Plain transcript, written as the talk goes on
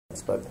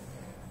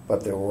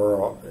But there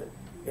were,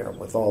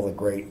 with all the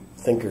great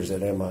thinkers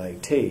at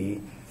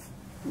MIT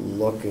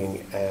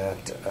looking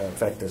at, in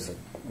fact, there's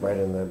right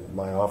in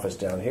my office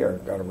down here,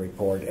 got a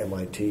report,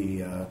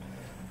 MIT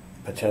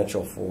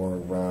potential for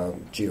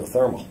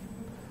geothermal.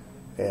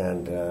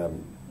 And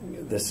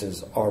this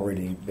has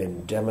already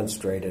been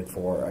demonstrated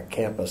for a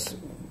campus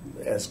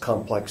as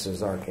complex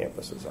as our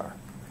campuses are,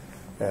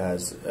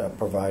 as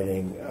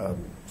providing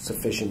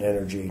sufficient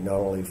energy not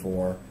only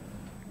for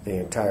the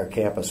entire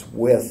campus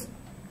with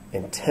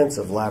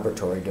intensive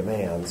laboratory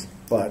demands,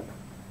 but,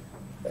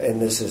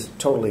 and this is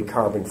totally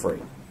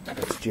carbon-free.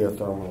 It's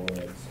geothermal,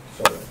 it's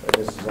solar. And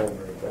this is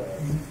over at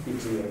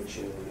ETH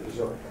in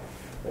Zurich,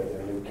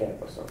 their new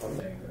campus. I'm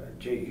saying,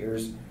 gee,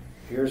 here's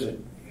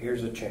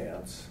a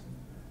chance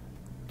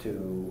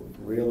to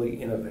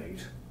really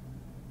innovate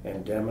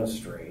and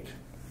demonstrate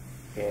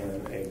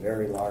in a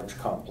very large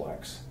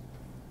complex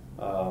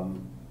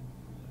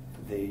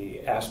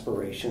the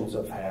aspirations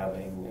of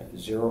having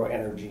zero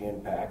energy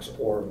impacts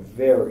or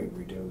very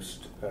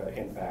reduced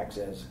impacts,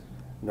 as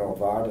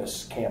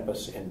Novartis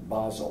campus in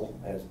Basel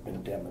has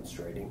been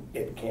demonstrating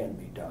it can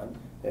be done,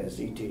 as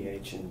ETH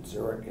in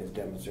Zurich has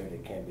demonstrated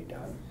it can be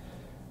done.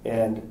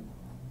 And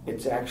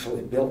it's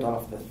actually built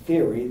off the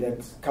theory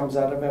that comes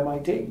out of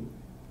MIT.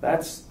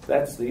 That's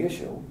the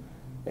issue.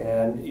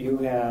 And you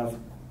have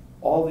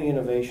all the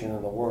innovation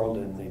in the world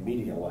in the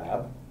Media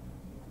Lab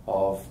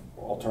of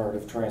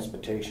alternative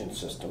transportation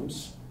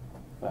systems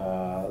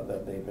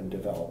that they've been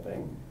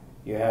developing.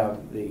 You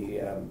have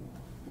the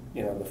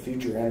the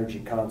future energy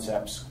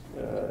concepts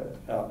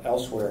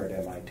elsewhere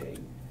at MIT.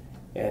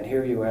 And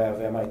here you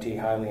have MIT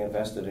highly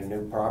invested in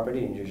new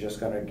property, and you're just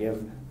going to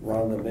give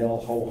run-of-the-mill,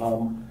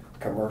 ho-hum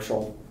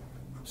commercial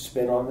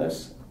spin on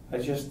this.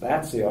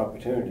 That's the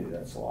opportunity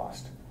that's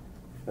lost.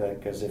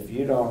 Because if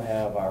you don't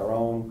have our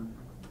own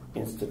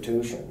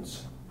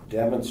institutions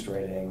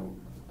demonstrating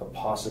the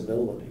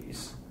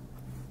possibilities,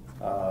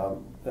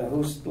 then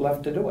who's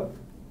left to do it?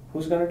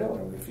 Who's going to do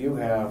it? If you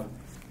have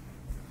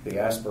the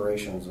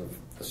aspirations of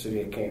the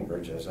city of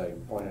Cambridge, as I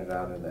pointed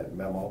out in that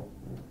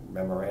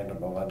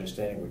memorandum of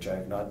understanding, which I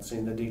have not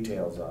seen the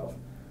details of,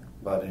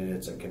 but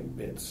it's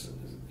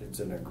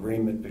an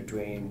agreement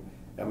between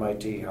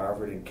MIT,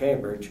 Harvard, and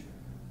Cambridge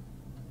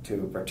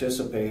to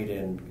participate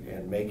in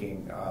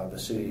making the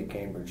city of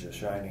Cambridge a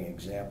shining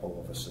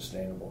example of a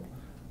sustainable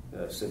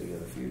city of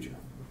the future.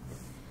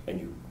 And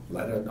you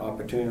let an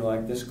opportunity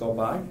like this go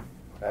by,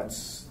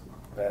 that's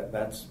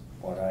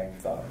what I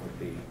thought would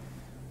be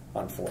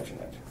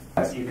unfortunate.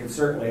 You can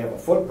certainly have a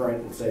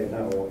footprint and say,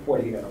 no, well, what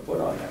are you going to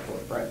put on that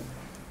footprint?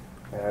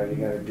 You're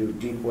going to do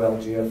deep well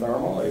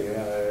geothermal,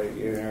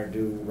 you're going to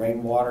do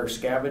rainwater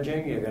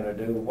scavenging,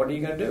 what are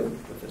you going to do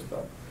with this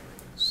building?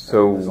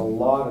 So there's a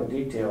lot of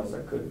details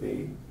that could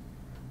be,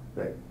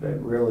 that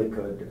really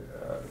could,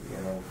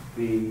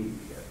 be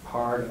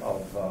part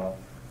of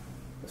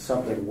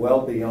something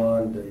well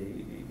beyond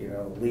the,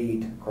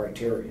 LEED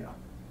criteria,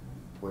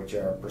 which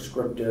are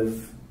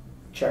prescriptive,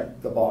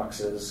 check the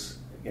boxes,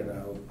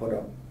 put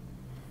up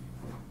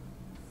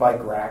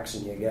bike racks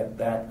and you get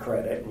that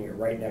credit and you're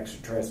right next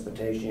to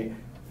transportation. In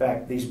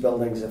fact, these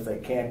buildings, if they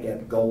can't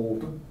get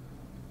gold,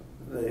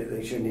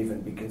 they shouldn't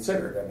even be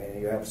considered. I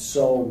mean, you have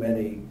so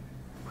many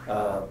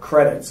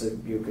credits that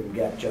you can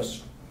get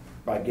just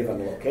by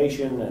given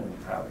location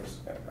and how these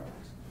going to go.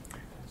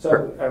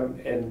 So,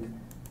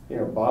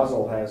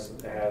 Basel has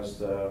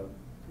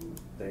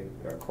they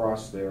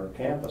across their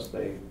campus,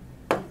 they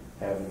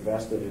have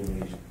invested in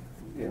these,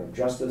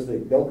 just as they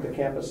built the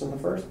campus in the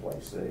first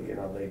place.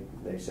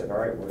 They said, all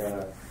right, we're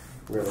going to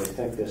really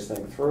think this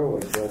thing through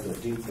and build a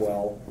deep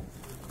well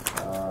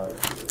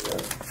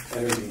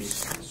energy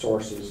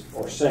sources,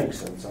 or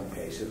sinks in some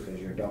cases, because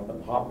you're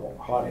dumping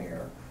hot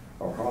air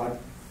or hot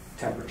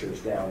temperatures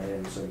down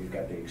in, so you've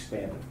got the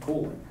expanded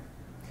cooling.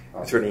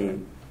 Is there any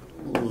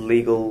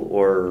legal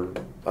or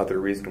other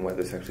reason why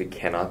this actually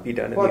cannot be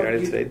done in the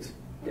United States?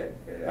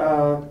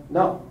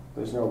 No,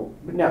 there's no.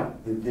 Now,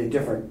 the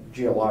different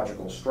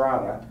geological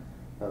strata,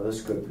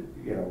 this could,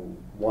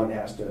 one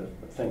has to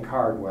think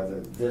hard whether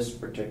this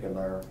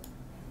particular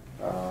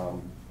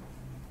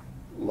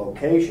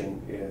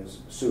location is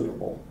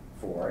suitable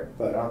for it.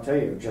 But I'll tell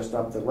you, just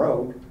up the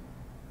road,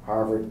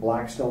 Harvard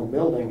Blackstone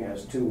building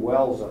has 2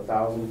 wells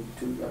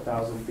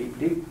 1,000 feet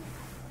deep,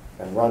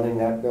 and running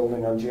that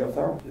building on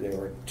geothermal. There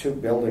were 2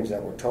 buildings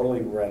that were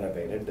totally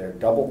renovated. They're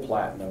double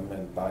platinum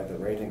and by the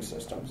rating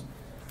systems.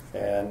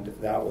 And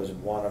that was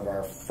one of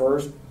our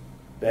first,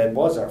 that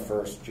was our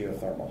first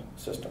geothermal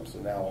systems.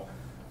 And now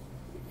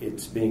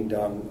it's being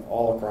done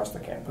all across the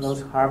campus. Are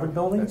those Harvard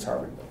buildings? That's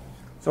Harvard buildings.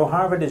 So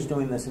Harvard is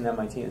doing this and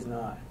MIT is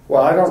not.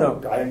 Well, I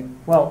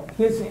don't. Well,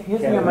 here's the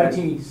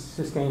MIT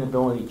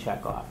sustainability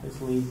checkoff.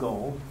 It's LEED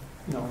gold.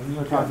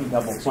 You're talking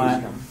double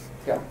platinum.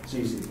 Yeah, it's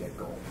easy to get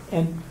gold.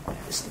 And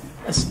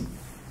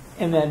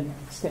then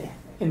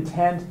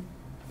intent,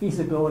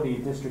 feasibility,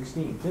 district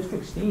steam.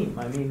 District steam.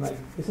 I mean,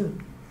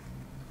 isn't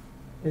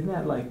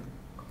that like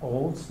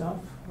old stuff,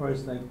 or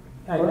is like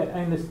I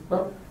understand?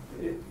 Well,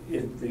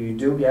 you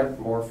do get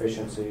more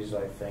efficiencies,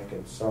 I think,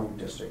 in some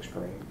district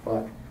screen.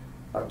 But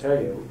I'll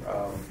tell you,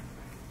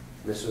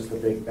 this is the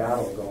big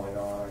battle going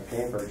on in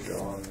Cambridge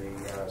on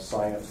the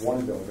Science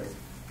 1 building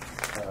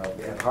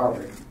at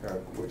Harvard,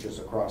 which is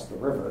across the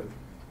river.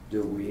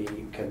 Do we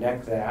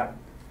connect that?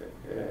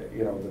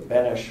 The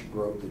Benesch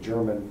group, the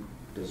German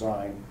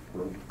design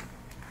group,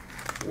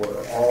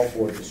 were all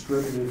for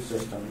distributed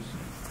systems,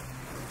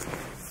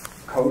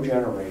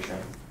 cogeneration,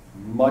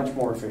 much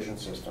more efficient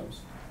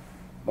systems.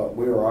 But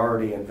we were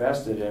already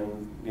invested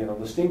in,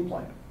 the steam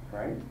plant,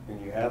 right?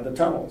 And you had the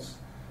tunnels.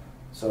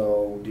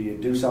 So do you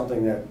do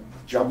something that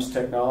jumps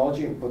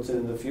technology and puts it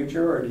in the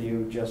future, or do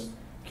you just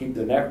keep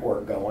the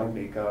network going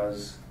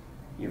because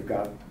you've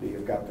got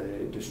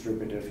the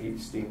distributed heat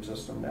steam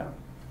system now?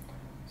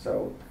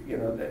 So,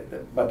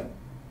 but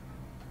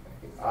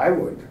I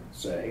would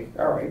say,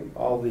 all right,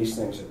 all these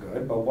things are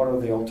good, but what are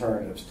the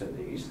alternatives to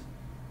these?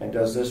 And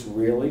does this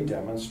really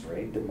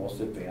demonstrate the most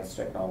advanced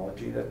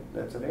technology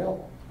that's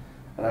available?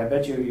 And I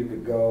bet you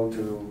could go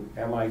to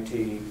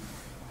MIT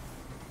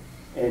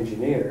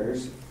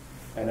engineers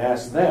and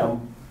ask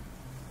them,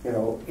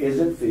 is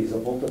it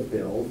feasible to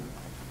build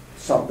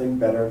something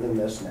better than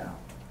this now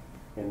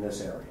in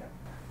this area?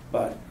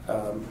 But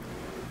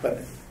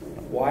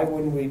why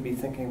wouldn't we be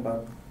thinking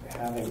about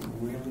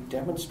really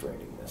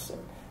demonstrating this?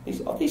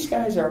 These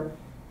guys are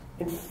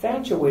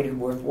infatuated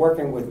with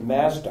working with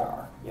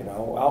Masdar,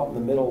 out in the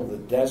middle of the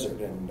desert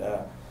and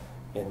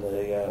in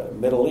the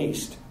Middle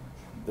East.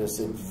 This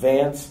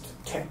advanced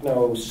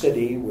techno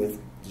city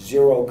with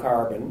zero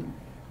carbon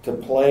to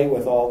play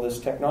with all this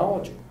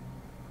technology.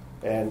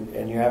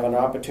 And you have an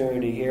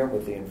opportunity here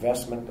with the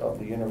investment of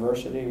the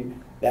university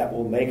that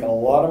will make a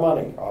lot of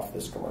money off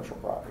this commercial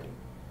property.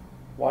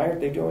 Why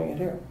aren't they doing it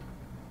here?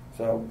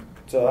 So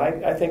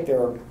I think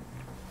there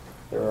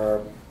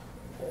are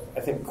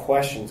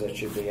questions that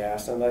should be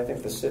asked, and I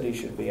think the city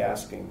should be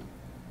asking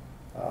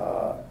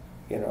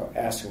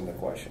asking the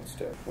questions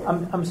too.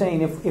 I'm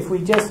saying if we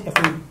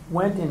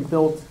went and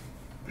built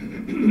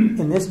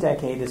in this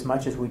decade as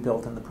much as we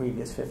built in the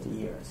previous 50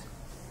 years,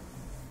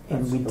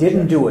 and we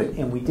didn't do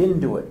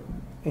it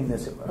in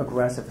this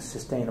aggressive,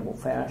 sustainable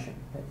fashion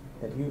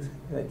that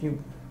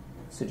you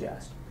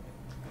suggest,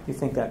 do you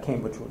think that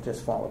Cambridge will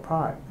just fall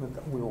apart?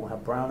 We will have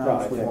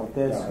brownouts. We won't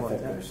this. I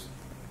think there's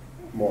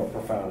more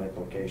profound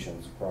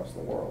implications across the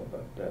world,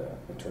 but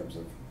in terms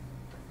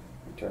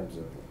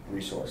of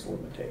resource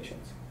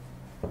limitations.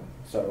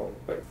 So,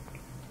 but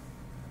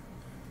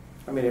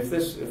I mean, if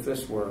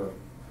this were,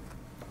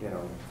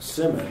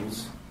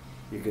 Simmons,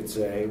 you could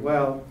say,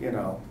 well,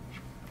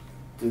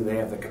 do they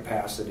have the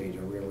capacity to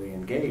really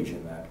engage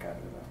in that kind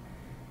of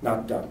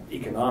not done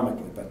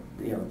economically, but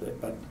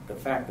but the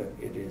fact that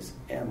it is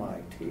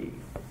MIT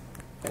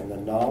and the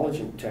knowledge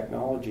and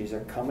technologies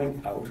are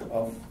coming out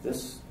of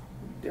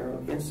their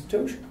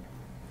institution.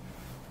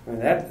 I mean,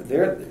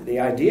 the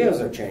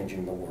ideas are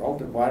changing the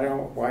world. Why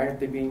aren't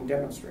they being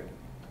demonstrated?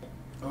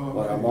 Oh, okay.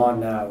 What I'm on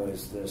now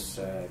is this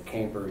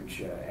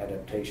Cambridge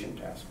Adaptation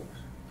Task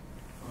Force.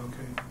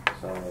 Okay.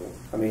 So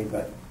I mean,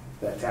 but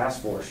that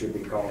task force should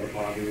be called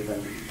upon to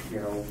even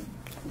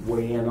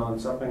weigh in on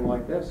something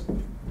like this.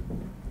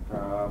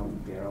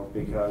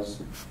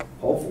 Because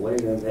hopefully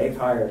then they've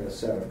hired a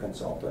set of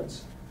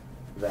consultants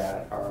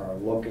that are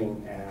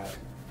looking at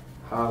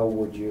how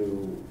would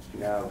you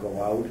now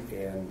go out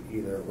and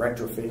either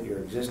retrofit your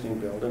existing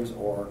buildings,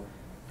 or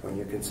when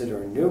you're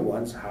considering new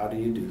ones, how do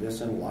you do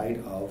this in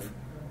light of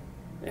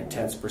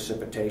intense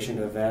precipitation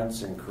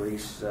events,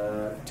 increased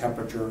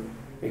temperature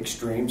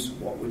extremes?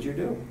 What would you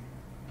do?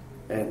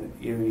 And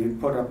you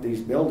put up these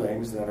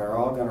buildings that are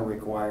all going to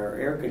require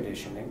air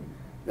conditioning,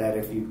 that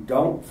if you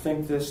don't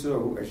think this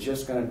through, it's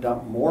just going to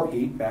dump more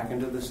heat back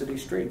into the city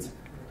streets.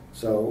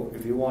 So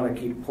if you want to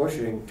keep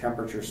pushing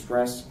temperature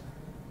stress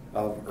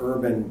of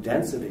urban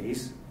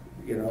densities,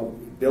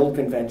 build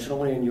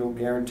conventionally and you'll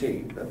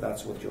guarantee that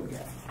that's what you'll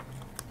get.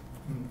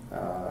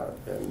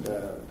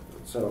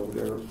 So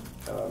there,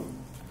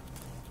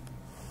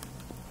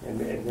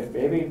 and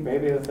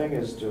maybe the thing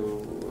is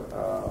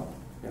to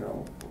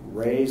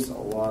raise a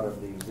lot of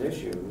these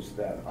issues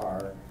that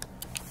are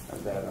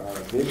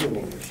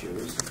visioning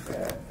issues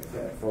that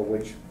for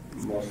which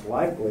most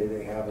likely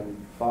they haven't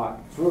thought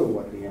through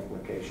what the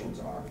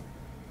implications are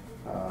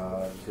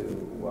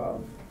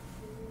to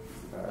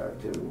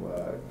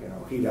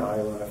heat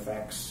island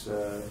effects,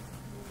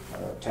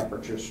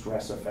 temperature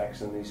stress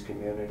effects in these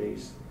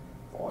communities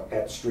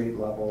at street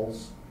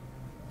levels.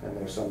 And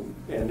there's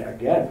and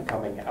again,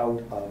 coming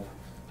out of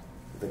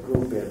the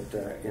group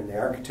in the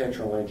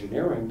architectural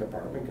engineering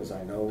department, because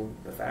I know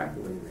the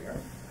faculty there,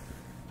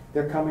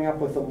 they're coming up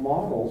with the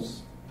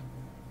models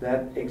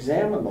that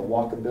examine the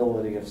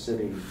walkability of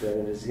cities,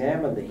 that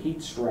examine the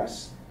heat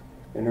stress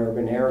in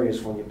urban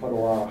areas when you put a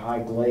lot of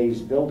high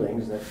glazed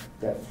buildings that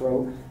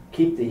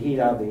keep the heat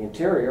out of the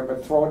interior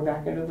but throw it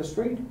back into the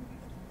street.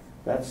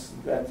 That's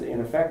in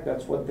effect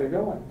that's what they're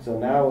doing. So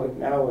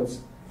now it's,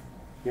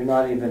 you're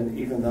not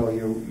even though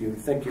you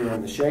think you're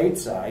on the shade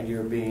side,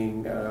 you're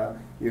getting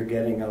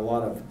a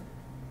lot of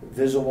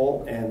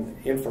visible and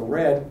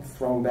infrared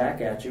thrown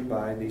back at you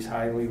by these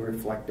highly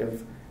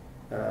reflective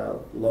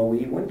low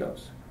E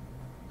windows.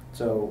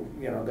 So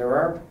there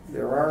are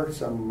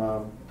some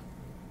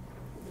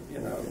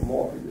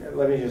more.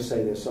 Let me just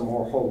say there's some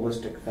more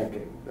holistic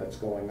thinking that's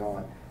going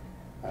on.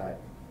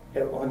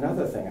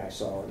 Another thing I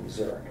saw in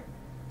Zurich.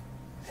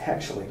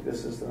 Actually,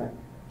 this is the thing.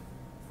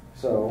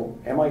 So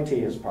MIT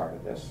is part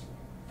of this.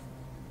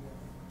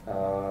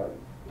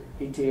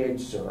 ETH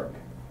Zurich,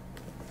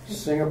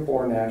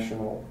 Singapore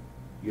National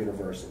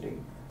University.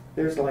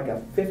 There's like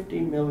a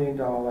 $50 million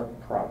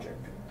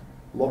project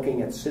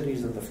looking at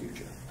cities of the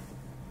future.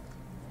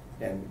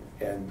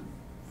 And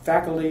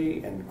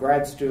faculty and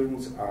grad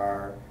students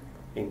are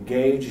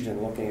engaged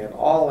in looking at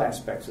all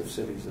aspects of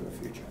cities of the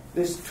future.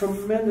 This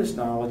tremendous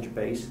knowledge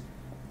base,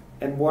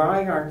 and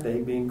why aren't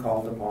they being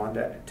called upon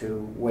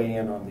to weigh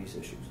in on these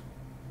issues?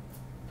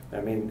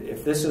 I mean,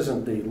 if this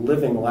isn't the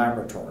living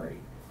laboratory,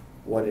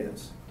 what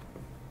is?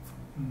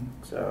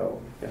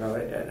 So,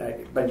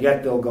 but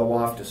yet they'll go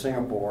off to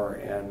Singapore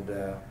and...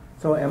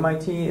 So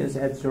MIT is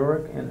at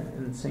Zurich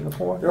and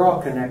Singapore? They're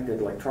all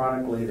connected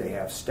electronically. They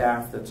have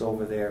staff that's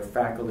over there.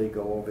 Faculty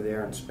go over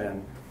there and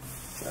spend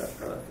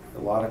a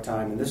lot of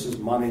time. And this is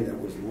money that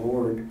was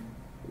lured,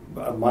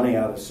 money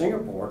out of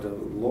Singapore to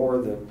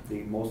lure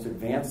the most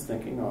advanced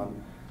thinking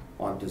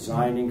on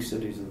designing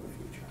cities of the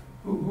future.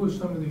 Who are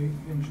some of the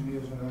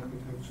engineers and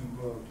architects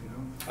involved, you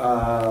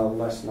know?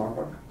 Les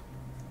Norfolk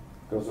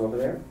goes over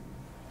there.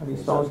 How do you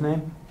spell his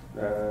name?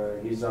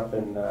 He's up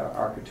in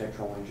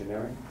architectural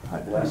engineering.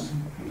 Les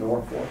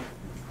Norfolk.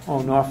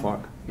 Oh,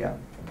 Norfolk. Yeah.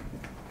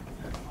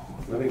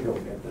 Let me go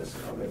get this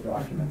other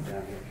document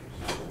down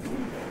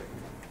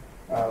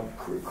here.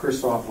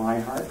 Christoph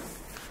Reinhardt.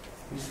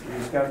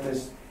 He's got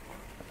this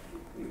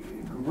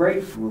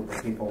great group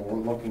of people who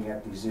are looking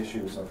at these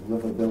issues of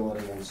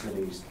livability in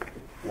cities,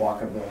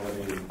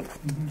 walkability,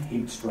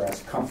 heat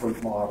stress,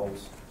 comfort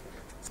models.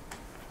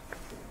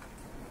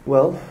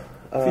 Well,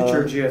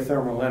 Future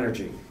geothermal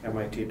energy,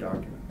 MIT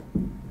document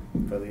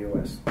for the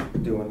U.S.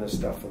 Doing this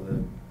stuff for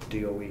the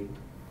DOE. You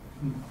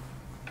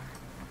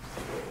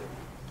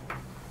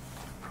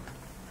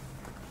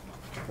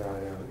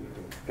can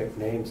pick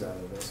names out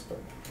of this, but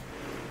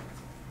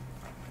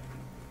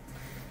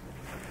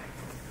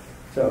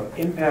so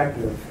impact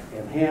of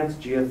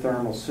enhanced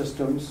geothermal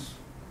systems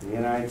in the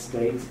United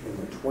States in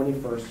the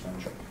 21st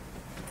century.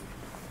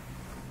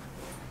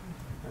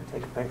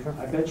 Take a picture.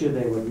 I bet you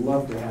they would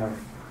love to have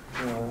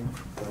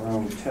their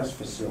own test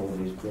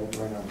facilities built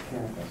right on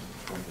campus.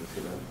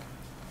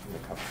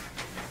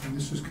 And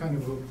this is kind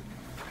of a,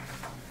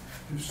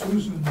 if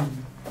Susan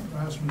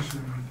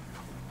Rasmussen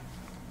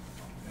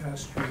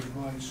asked your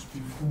advice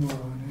before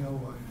on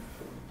Alewife,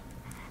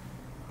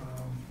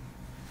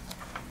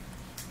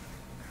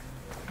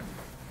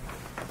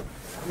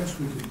 I guess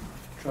we could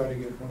try to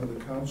get one of the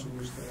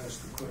counselors to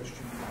ask the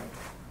question,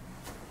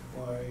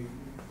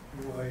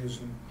 why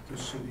isn't the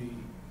city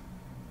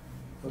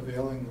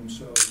availing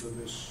themselves of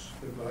this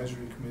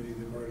advisory committee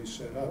they've already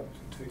set up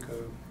to take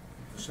a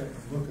second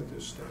look at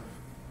this stuff?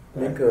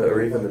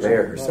 Or even the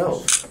mayor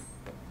herself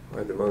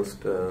are the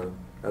most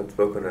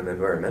outspoken on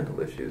environmental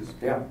issues.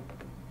 Yeah.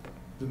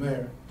 The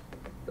mayor.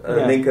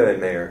 Minka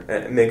and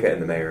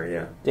the mayor,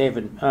 yeah.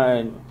 David,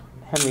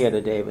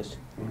 Henrietta Davis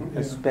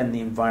has been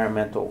the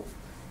environmental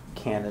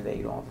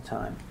candidate all the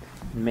time.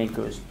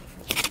 Minka's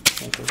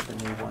the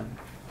new one.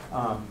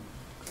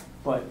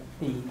 But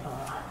the...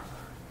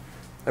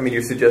 I mean,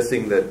 you're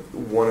suggesting that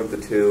one of the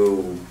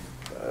two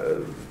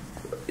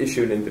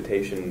issue an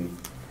invitation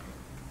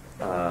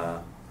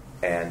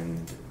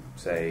and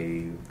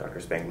say, Dr.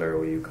 Spengler,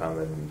 will you come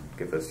and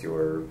give us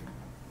your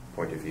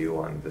point of view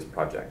on this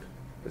project?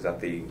 Is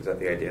that the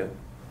idea?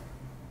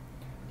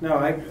 No,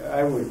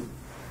 I would,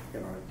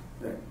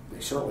 they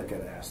certainly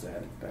could ask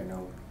that. I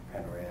know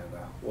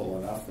Henrietta well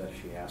enough that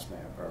if she asked me,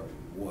 I probably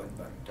would.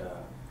 But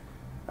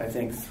I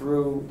think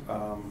through,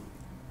 I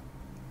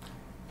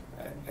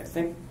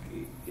think,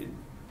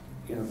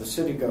 the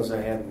city goes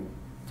ahead and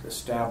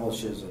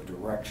establishes a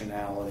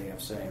directionality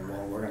of saying,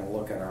 well, we're going to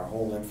look at our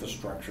whole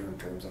infrastructure in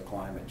terms of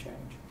climate change.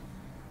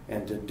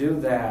 And to do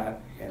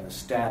that in a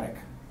static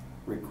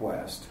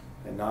request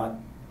and not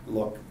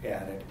look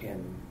at it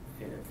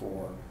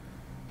for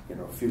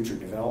future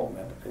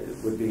development, it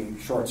would be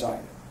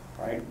short-sighted,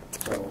 right?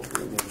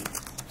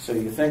 So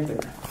you think the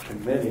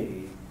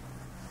committee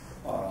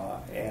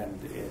and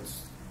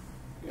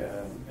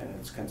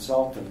its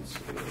consultants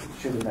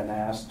should have been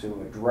asked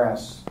to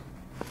address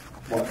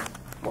what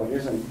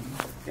isn't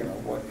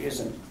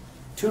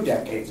 2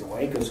 decades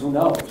away, because who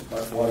knows,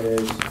 but what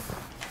is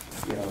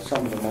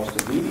some of the most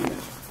immediate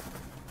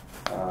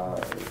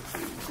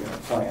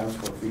plans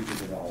for future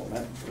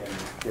development in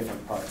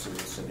different parts of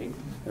the city,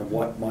 and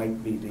what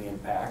might be the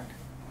impact,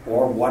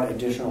 or what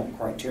additional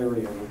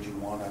criteria would you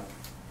want to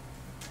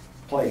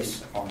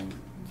place on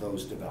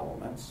those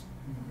developments.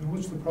 And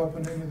what's the proper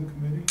name of the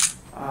committee?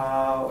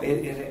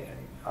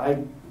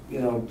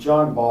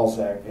 John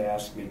Balzac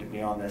asked me to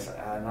be on this,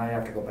 and I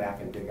have to go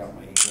back and dig up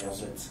my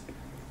emails.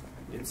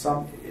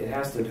 it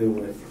has to do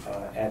with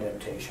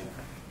adaptation.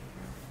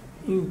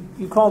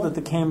 You called it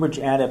the Cambridge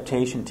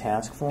Adaptation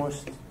Task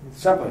Force?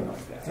 Something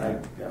like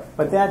that. Yeah.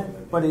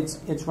 But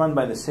it's run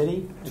by the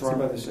city? It's run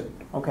by the city.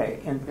 Okay,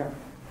 and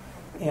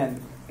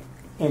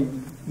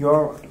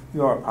you're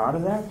a part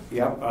of that?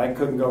 Yep, I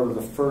couldn't go to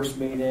the first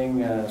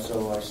meeting,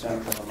 so I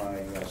sent one of my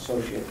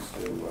associates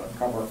to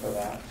cover for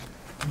that.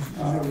 Is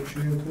that what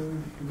you had to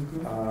do?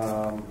 I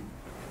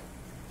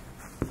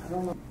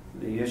don't know.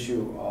 The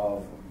issue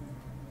of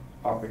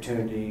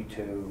opportunity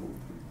to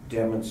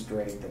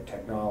demonstrate the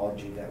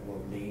technology that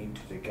we'll need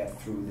to get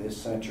through this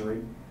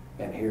century,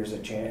 and here's a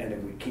chance. And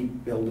if we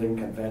keep building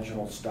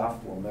conventional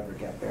stuff, we'll never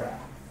get there.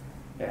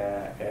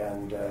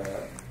 And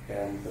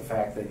the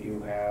fact that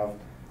you have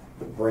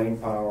the brain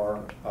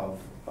power of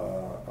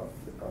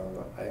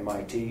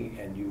MIT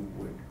and you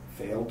would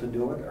fail to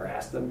do it or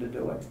ask them to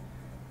do it,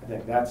 I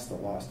think that's the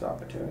lost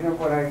opportunity. You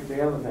know,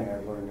 the other thing I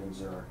learned in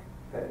Zurich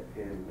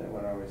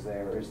when I was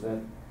there is that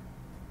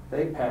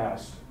they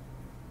passed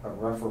a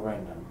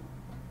referendum.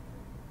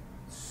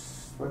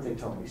 What they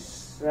told me,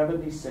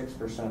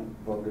 76%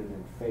 voted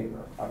in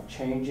favor of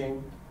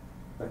changing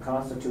the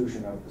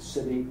constitution of the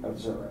city of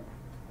Zurich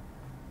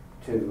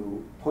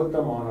to put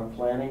them on a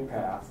planning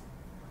path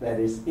that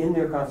is in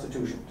their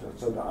constitution.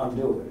 So to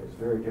undo it is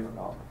very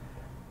difficult.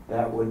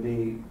 That would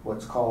be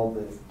what's called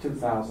the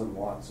 2,000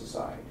 watt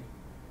society.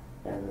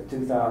 And the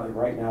 2,000,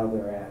 right now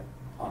they're at,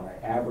 on an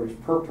average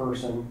per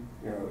person,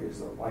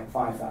 is like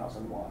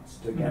 5,000 watts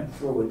to get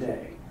through a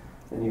day.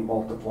 Then you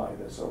multiply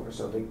this over.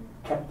 So they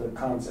kept the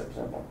concept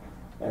simple.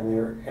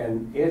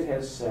 And it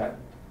has set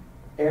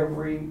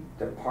every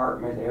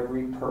department,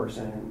 every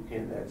person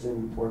that's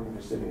working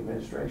for city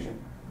administration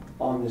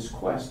on this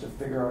quest to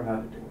figure out how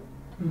to do it.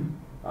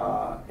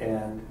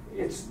 And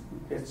it's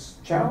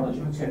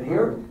challenging.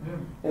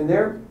 And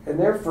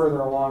they're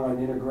further along on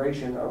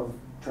integration of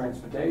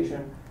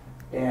transportation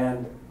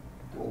and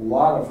a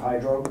lot of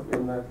hydro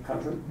in the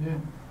country. Yeah.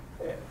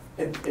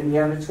 And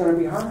yet it's going to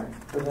be hard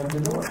for them to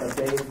do it. But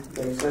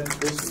they said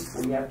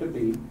we have to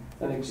be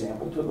an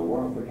example to the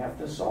world. We have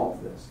to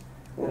solve this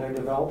in a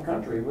developed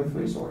country with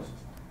resources.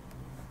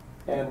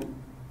 And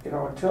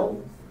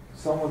until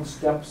someone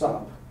steps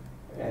up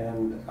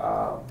and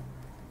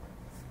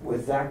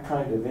with that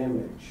kind of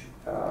image,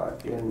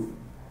 and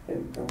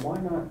why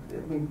not? I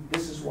mean,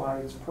 this is why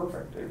it's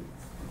perfect.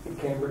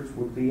 Cambridge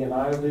would be an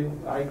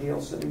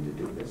ideal city to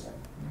do this in,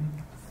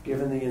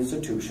 given the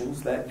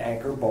institutions that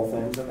anchor both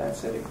ends of that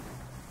city.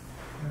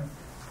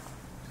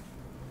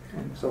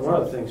 So one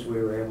of the things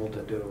we were able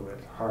to do at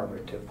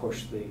Harvard to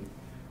push the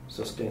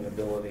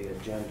sustainability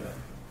agenda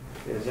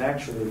is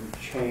actually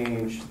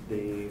change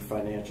the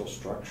financial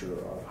structure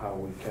of how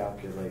we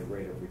calculate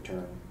rate of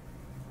return.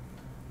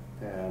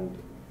 And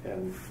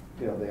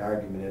the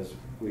argument is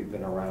we've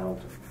been around.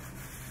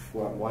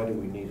 Why do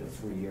we need a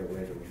 3-year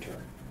rate of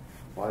return?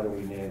 Why do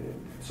we need it?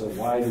 So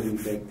why do we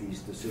make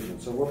these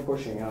decisions? So we're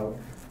pushing out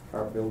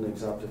our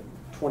buildings up to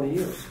 20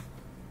 years.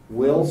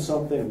 Will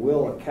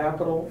a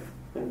capital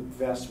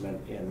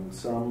investment in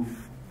some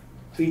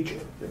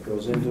feature that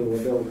goes into a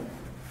building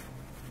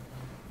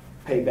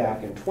pay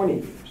back in 20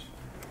 years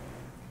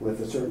with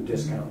a certain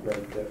discount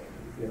rate that,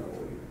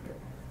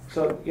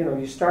 so,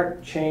 you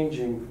start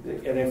changing,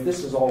 and if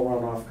this is all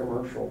run off a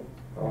commercial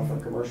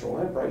enterprise,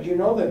 they're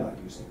not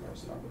using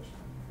those numbers.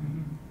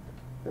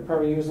 They're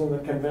probably using the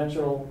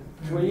conventional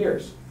 3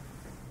 years.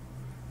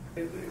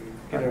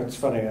 It's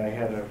funny, I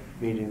had a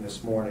meeting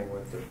this morning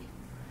with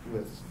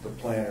the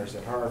planners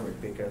at Harvard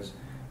because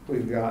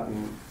we've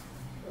gotten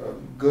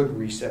good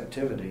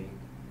receptivity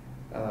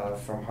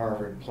from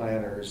Harvard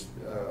planners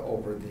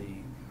over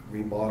the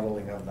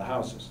remodeling of the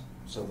houses.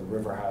 So the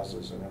river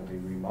houses are going to be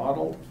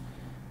remodeled,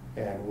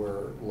 and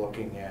we're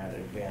looking at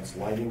advanced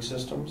lighting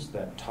systems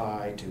that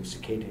tie to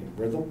circadian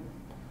rhythm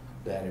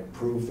that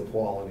improve the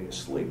quality of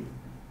sleep.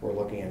 We're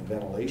looking at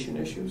ventilation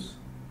issues.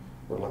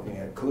 We're looking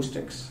at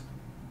acoustics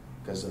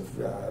because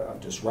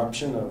of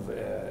disruption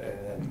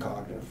and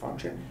cognitive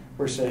function.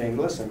 We're saying,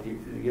 listen,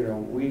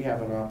 we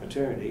have an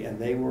opportunity, and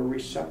they were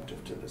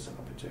receptive to this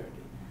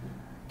opportunity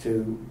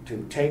to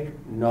take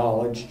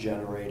knowledge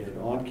generated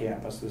on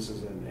campus. This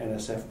is an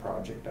NSF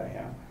project I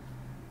have.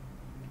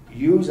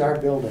 Use our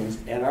buildings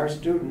and our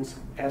students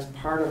as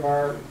part of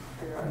our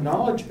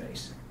knowledge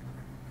base,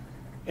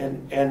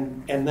 and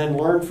then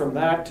learn from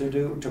that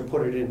to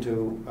put it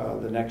into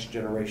the next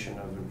generation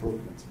of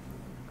improvements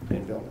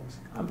in buildings.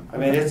 I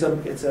mean, it's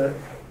a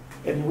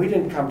and we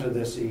didn't come to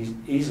this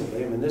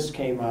easily. I mean, this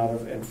came out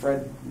of, and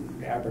Fred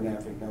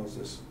Abernathy knows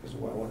this as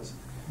well as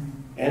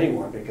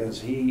anyone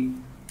because he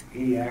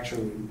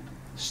actually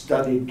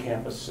studied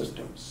campus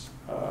systems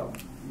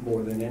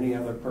more than any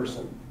other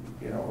person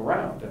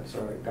around, and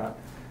so it got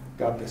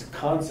this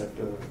concept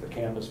of the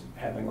campus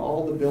having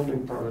all the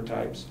building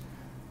prototypes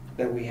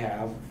that we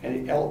have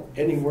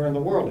anywhere in the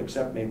world,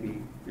 except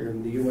maybe here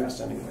in the U.S.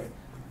 anyway,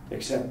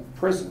 except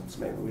prisons.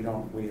 Maybe we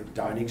don't. We have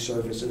dining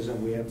services,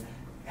 and we have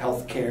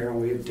health care,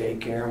 and we have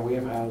daycare, and we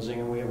have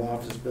housing, and we have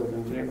office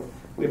buildings.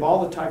 We have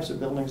all the types of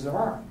buildings there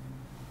are,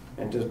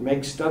 And to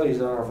make studies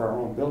out of our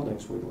own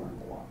buildings, we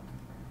learned a lot.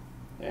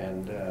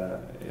 And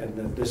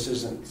that this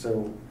isn't,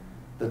 so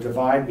the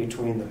divide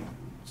between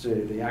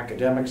the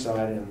academic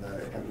side and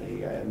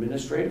the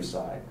administrative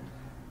side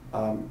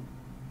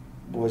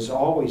was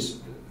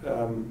always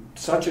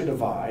such a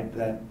divide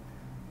that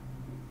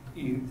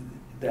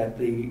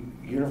the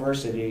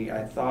university,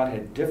 I thought,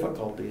 had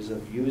difficulties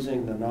of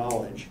using the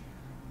knowledge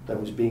that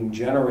was being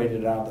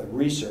generated out of the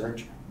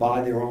research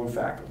by their own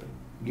faculty,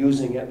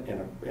 using it in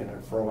a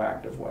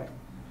proactive way.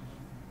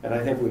 And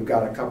I think we've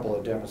got a couple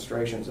of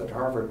demonstrations at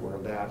Harvard where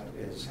that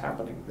is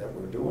happening, that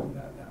we're doing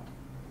that now.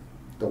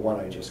 The one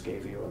I just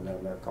gave you, and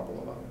then there are a couple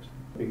of others.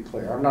 To be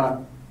clear, I'm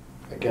not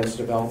against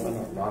development,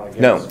 I'm not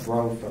against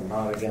growth, I'm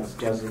not against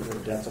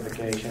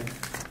densification,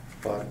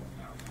 but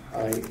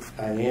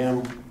I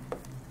am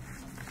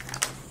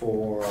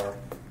for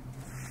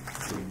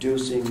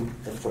reducing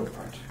the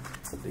footprint,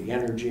 the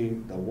energy,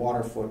 the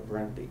water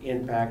footprint, the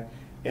impact,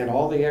 and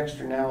all the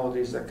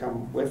externalities that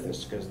come with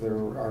this, because there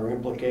are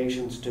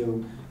implications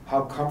to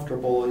how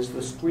comfortable is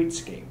the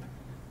streetscape.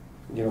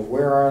 You know,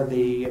 where are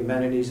the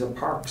amenities of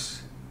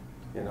parks?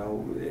 You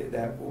know,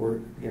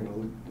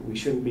 we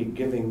shouldn't be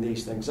giving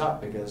these things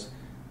up, because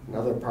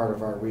another part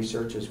of our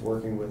research is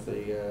working with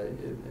the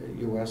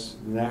U.S.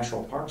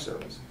 National Park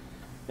Service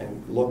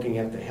and looking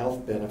at the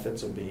health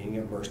benefits of being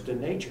immersed in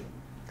nature.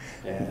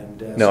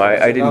 And no, so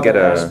I didn't get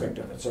a aspect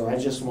of it. So I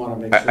just want to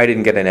make sure I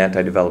didn't get an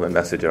anti-development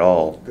message at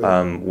all.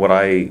 What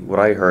I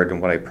heard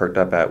and what I perked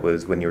up at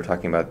was when you were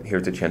talking about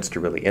here's a chance to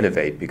really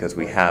innovate, because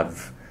we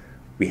have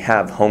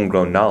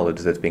homegrown knowledge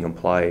that's being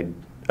applied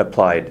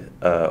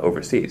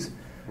overseas.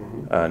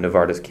 Mm-hmm.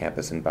 Novartis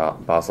campus in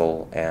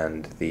Basel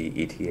and the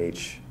ETH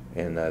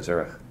in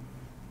Zurich.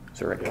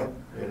 Yep.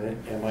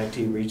 And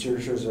MIT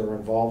researchers are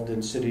involved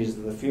in cities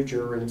of the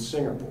future in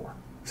Singapore.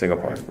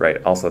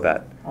 Right. Also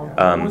that.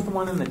 What was the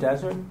one in the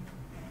desert?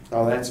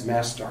 Oh, that's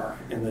Mastar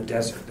in the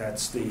desert.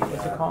 That's the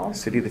What's it called?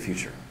 City of the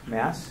Future.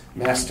 Mastar.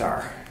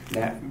 Mastar.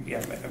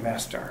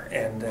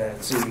 And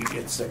it's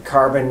a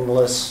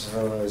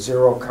carbonless,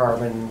 zero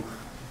carbon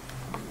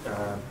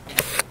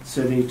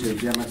city to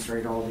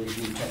demonstrate all these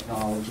new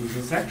technologies.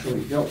 It's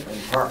actually built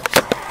in part.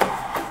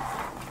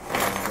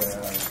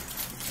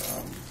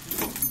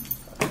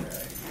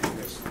 And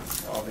there's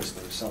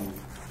obviously some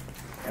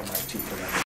MIT production.